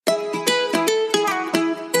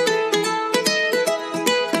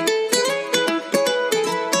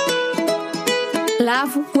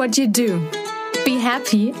Love what you do. Be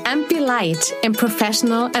happy and be light in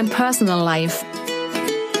professional and personal life.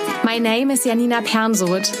 My name is Janina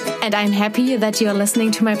Pernsoth, and I'm happy that you're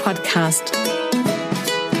listening to my podcast.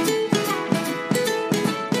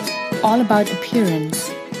 All about appearance.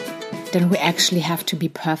 Don't we actually have to be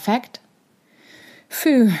perfect?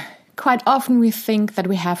 Phew, quite often we think that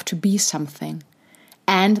we have to be something,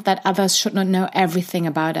 and that others should not know everything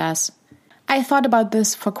about us. I thought about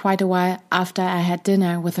this for quite a while after I had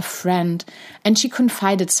dinner with a friend, and she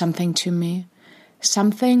confided something to me.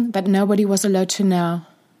 Something that nobody was allowed to know.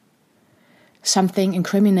 Something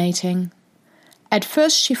incriminating. At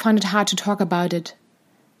first she found it hard to talk about it,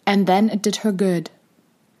 and then it did her good.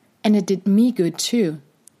 And it did me good too.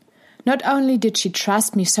 Not only did she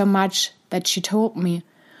trust me so much that she told me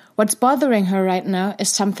what's bothering her right now is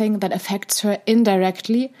something that affects her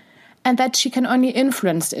indirectly and that she can only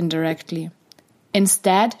influence indirectly.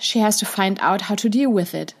 Instead, she has to find out how to deal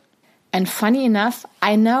with it. And funny enough,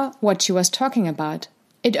 I know what she was talking about.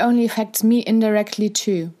 It only affects me indirectly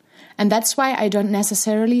too. And that's why I don't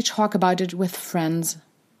necessarily talk about it with friends.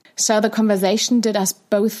 So the conversation did us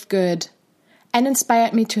both good and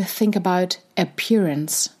inspired me to think about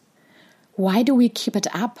appearance. Why do we keep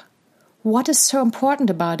it up? What is so important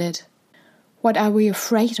about it? What are we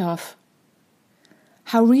afraid of?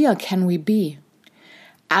 How real can we be?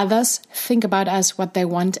 Others think about us what they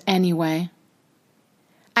want anyway.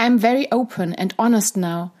 I am very open and honest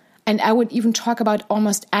now, and I would even talk about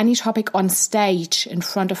almost any topic on stage in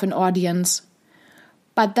front of an audience.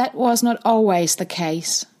 But that was not always the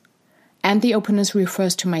case. And the openness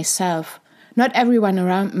refers to myself. Not everyone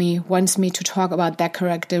around me wants me to talk about their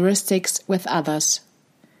characteristics with others.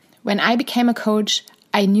 When I became a coach,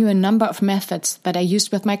 I knew a number of methods that I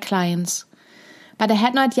used with my clients, but I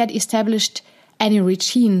had not yet established any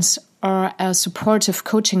routines or a supportive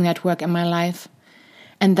coaching network in my life.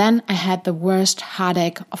 And then I had the worst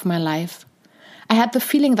heartache of my life. I had the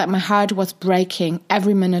feeling that my heart was breaking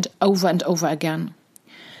every minute over and over again.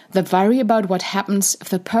 The worry about what happens if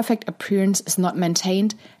the perfect appearance is not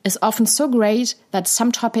maintained is often so great that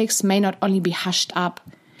some topics may not only be hushed up,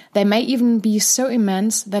 they may even be so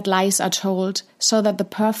immense that lies are told so that the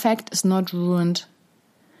perfect is not ruined.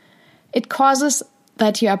 It causes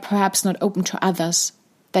that you are perhaps not open to others,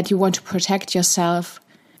 that you want to protect yourself,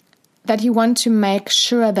 that you want to make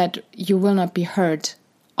sure that you will not be hurt.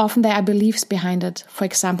 Often there are beliefs behind it, for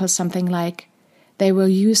example, something like, they will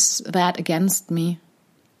use that against me.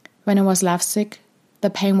 When I was lovesick, the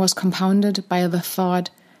pain was compounded by the thought,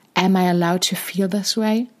 am I allowed to feel this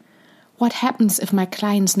way? What happens if my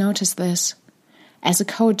clients notice this? As a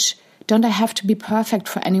coach, don't I have to be perfect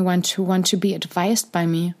for anyone to want to be advised by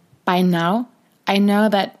me? By now, I know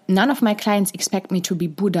that none of my clients expect me to be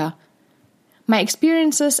Buddha. My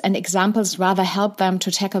experiences and examples rather help them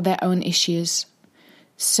to tackle their own issues.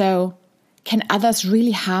 So, can others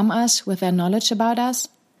really harm us with their knowledge about us?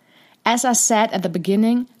 As I said at the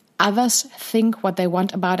beginning, others think what they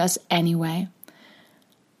want about us anyway.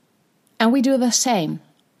 And we do the same.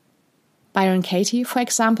 Byron Katie, for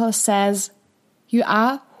example, says, "You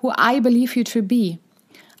are who I believe you to be.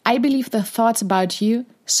 I believe the thoughts about you,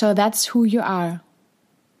 so that's who you are."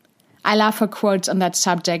 I love her quotes on that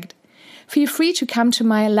subject. Feel free to come to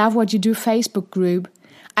my Love What You Do Facebook group.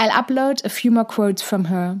 I'll upload a few more quotes from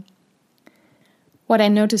her. What I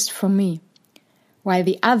noticed for me, while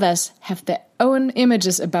the others have their own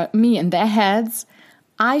images about me in their heads,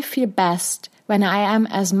 I feel best when I am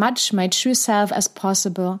as much my true self as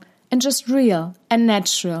possible and just real and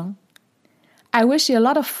natural. I wish you a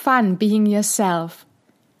lot of fun being yourself.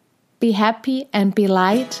 Be happy and be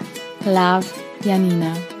light. Love,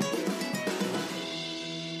 Janina.